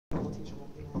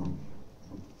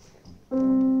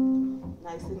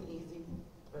Nice and easy,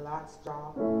 relaxed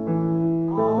jaw.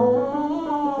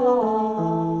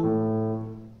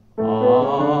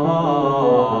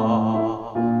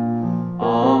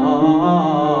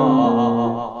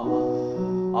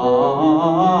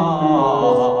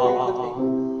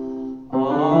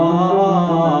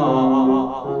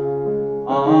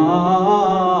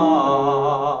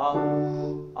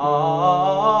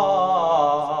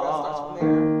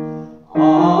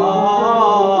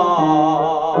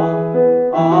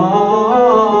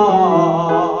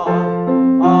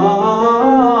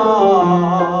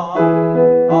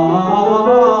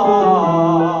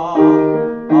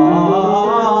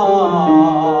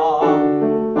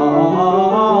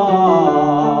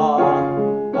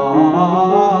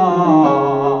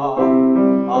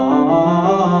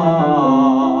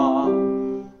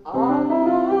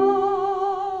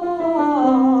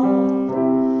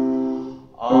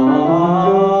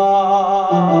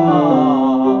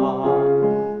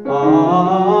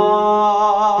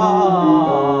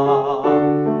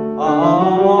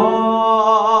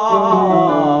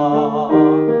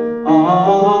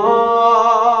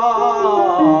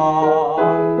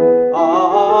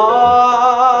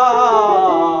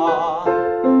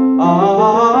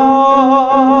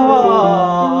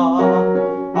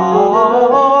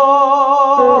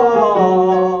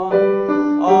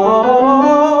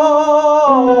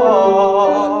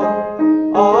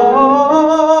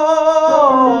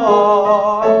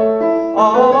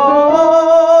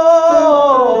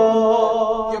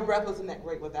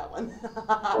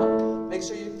 Make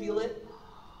sure you feel it.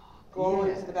 Go all the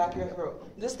way to the back of your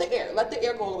throat. Just the air. Let the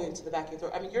air go all the way to the back of your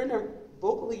throat. I mean,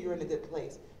 vocally you're in a good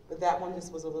place, but that one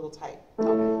just was a little tight.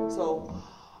 Okay. So,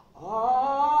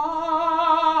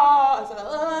 instead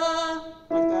of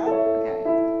like that. Okay.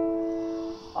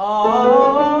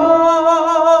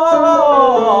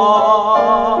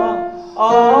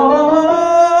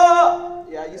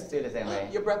 Yeah, you do the same way.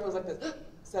 Your breath was like this.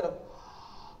 Instead of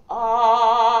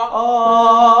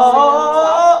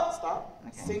Stop.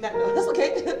 Okay. Sing that note. That's okay.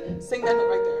 Sing that note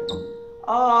right there.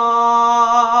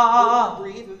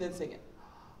 Breathe and then sing it.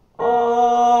 Okay,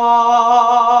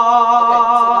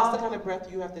 so that's the kind of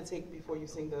breath you have to take before you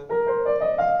sing the.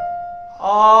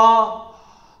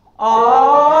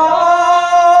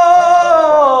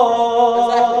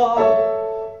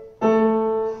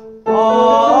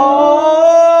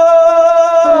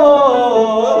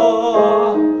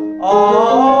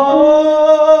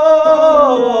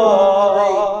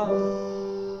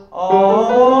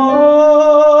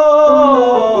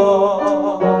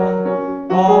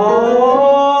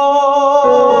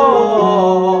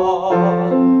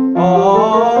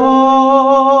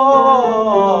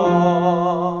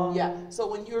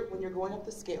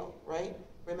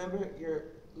 Remember, your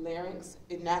larynx,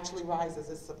 it naturally rises,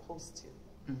 it's supposed to.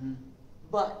 Mm-hmm.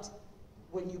 But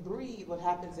when you breathe, what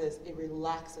happens is it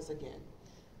relaxes again.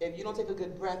 If you don't take a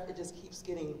good breath, it just keeps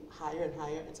getting higher and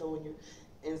higher until you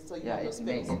have no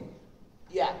space.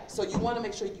 Yeah, so you want to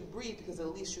make sure you breathe because at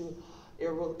least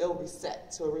it'll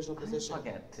reset to original position. I'm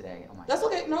it today. Oh my That's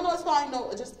okay. No, it's fine. No,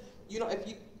 just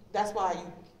that's why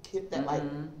you hit that like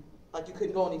you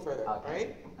couldn't go any further,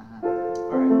 right? All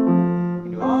right.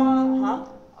 You do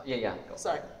it. Yeah. Go.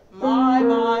 Sorry. My.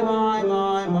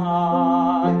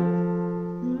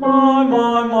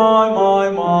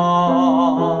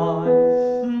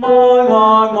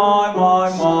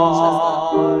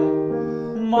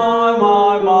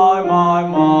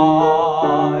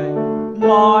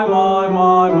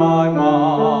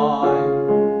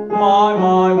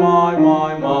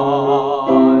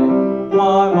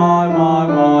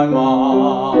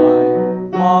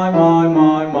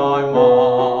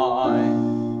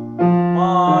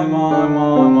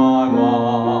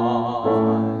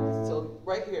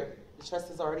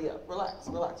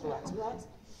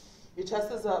 Your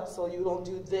chest is up, so you don't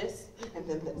do this, and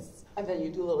then this, and then you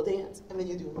do a little dance, and then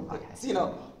you do a little dance, Make it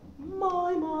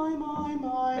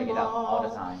up all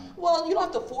the time. Well, you don't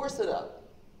have to force it up,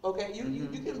 okay? You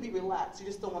can be relaxed. You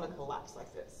just don't want to collapse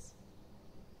like this.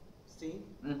 See?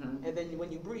 Mm-hmm. And then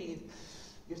when you breathe,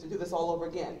 you have to do this all over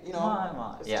again. It's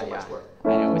too much work. I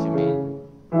know what you mean.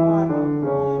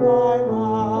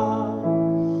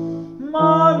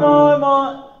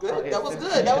 Good. Okay. That was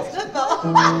good. That was good, though.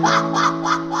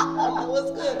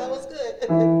 That was good.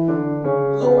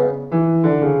 Lower.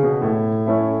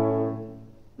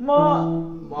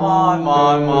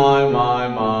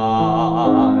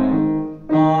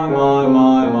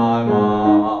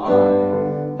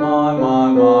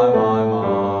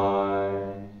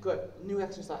 Good. New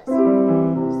exercise. This is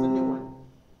a new one.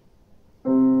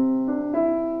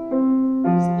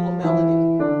 It's a little melody.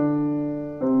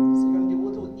 So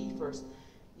we'll do E first.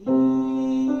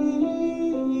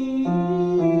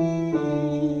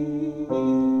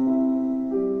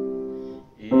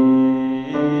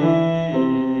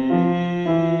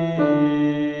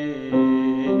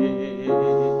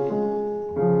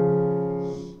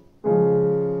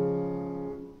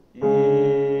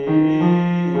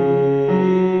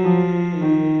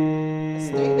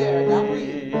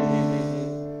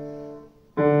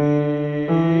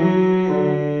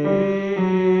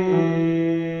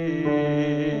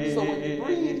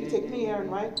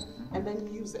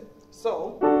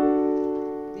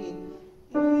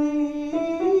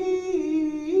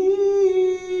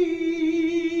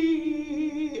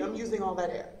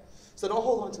 So don't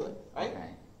hold on to it, right? Okay.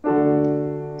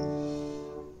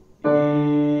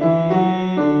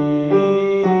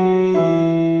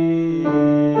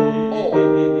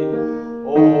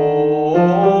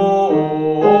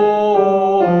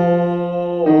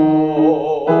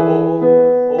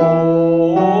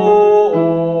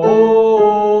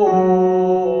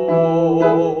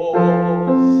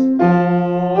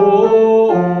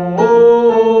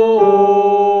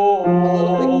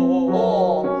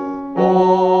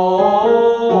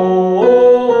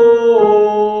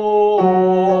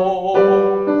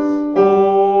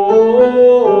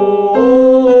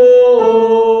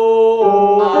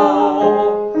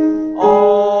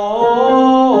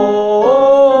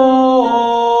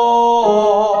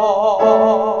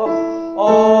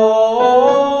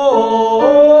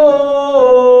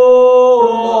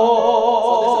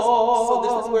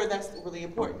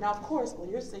 Now, of course, when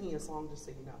you're singing a song, just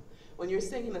so you know, when you're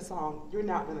singing a song, you're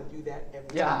not going to do that every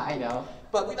time. Yeah, I know.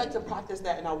 But we like to practice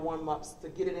that in our warm-ups to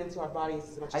get it into our bodies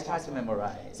as much as possible. I try to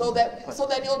memorize. So that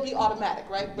it'll be automatic,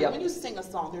 right? But yep. when you sing a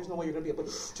song, there's no way you're going to be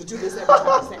able to do this every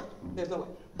time you sing. There's no way.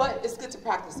 But it's good to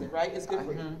practice it, right? It's good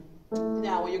for you.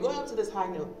 Now, when you're going up to this high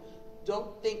note,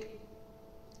 don't think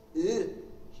here.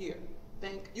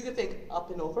 You can think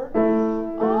up and over.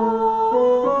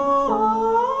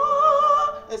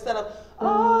 Instead of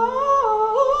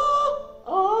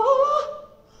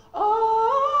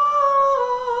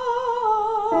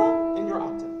in your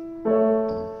octave.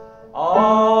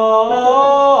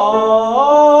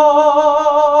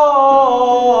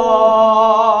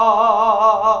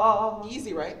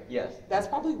 Easy, right? Yes. That's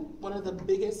probably one of the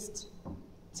biggest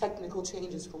technical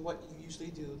changes from what you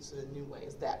usually do to the new way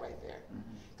is that right there.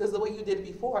 Because the way you did it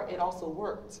before, it also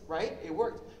worked, right? It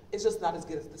worked. It's just not as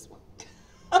good as this one.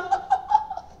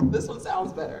 This one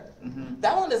sounds better.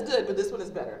 That one is good, but this one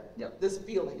is better. Yep. This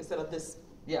feeling instead of this.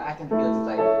 Yeah, I can feel it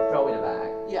like throw it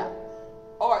back. Yeah.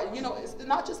 Or, you know, it's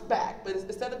not just back, but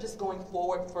instead of just going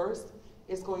forward first,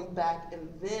 it's going back and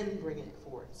then bringing it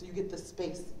forward. So you get the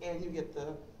space and you get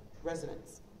the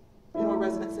resonance. You know what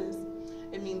resonance is?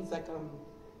 It means like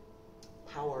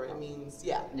power. It means,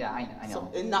 yeah. Yeah, I know.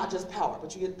 So, and not just power,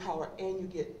 but you get power and you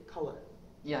get color.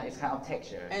 Yeah, it's kind of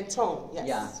texture. And tone, yes.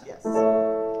 Yeah. Yes.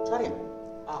 Try it again.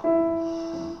 Oh,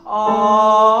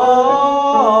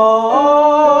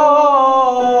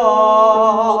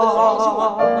 but as long as you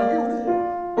want. Whatever you want to do.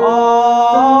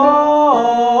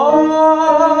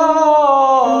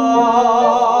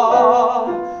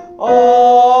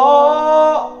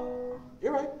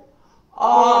 You're right.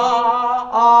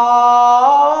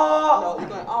 No, you're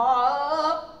going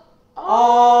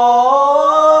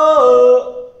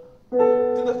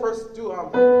do the first,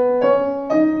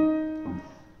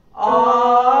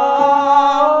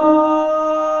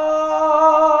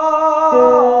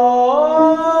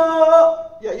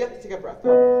 yeah, you have to take a breath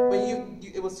though. But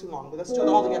it was too long, but let's do it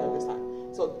all together this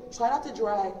time. So try not to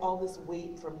drag all this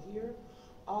weight from here.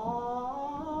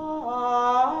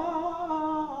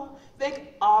 Think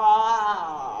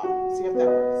see if that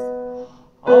works.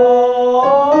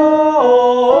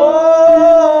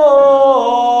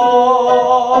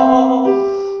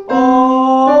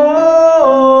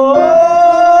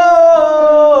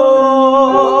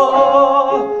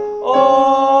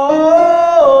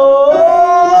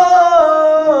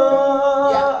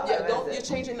 You're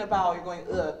changing the vowel. You're going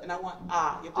and I want You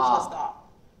have to trust the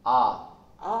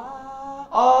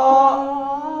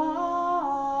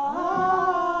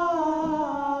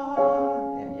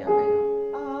Yeah, I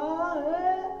know.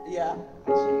 Yeah.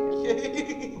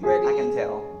 Ready? I can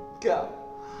tell. Go.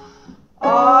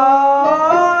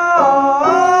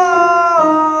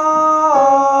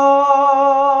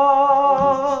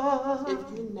 If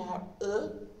you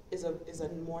is a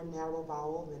more narrow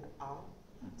vowel than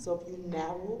So if you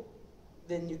narrow,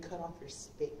 then you cut off your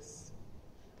space.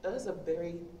 That is a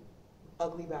very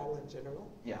ugly vowel in general.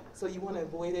 Yeah. So you want to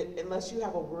avoid it unless you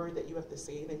have a word that you have to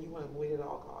say, then you want to avoid it at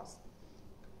all costs.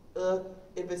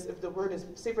 If the word is,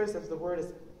 say for instance, if the word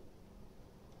is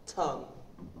tongue,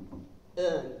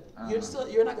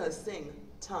 you're not going to sing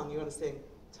tongue. You're going to sing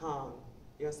tongue.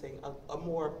 You're going to sing a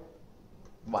more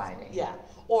wide. Yeah,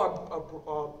 or a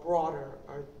broader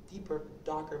or deeper,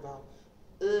 darker vowel.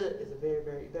 Is a very,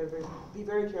 very, very, very, be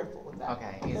very careful with that.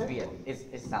 Okay, it's weird.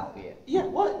 It sounds weird. Yeah,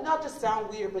 well, not just sound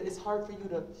weird, but it's hard for you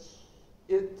to,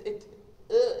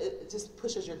 it just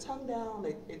pushes your tongue down,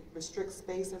 it restricts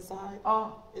space inside.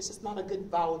 It's just not a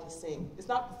good vowel to sing. It's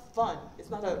not fun.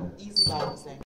 It's not an easy vowel to sing.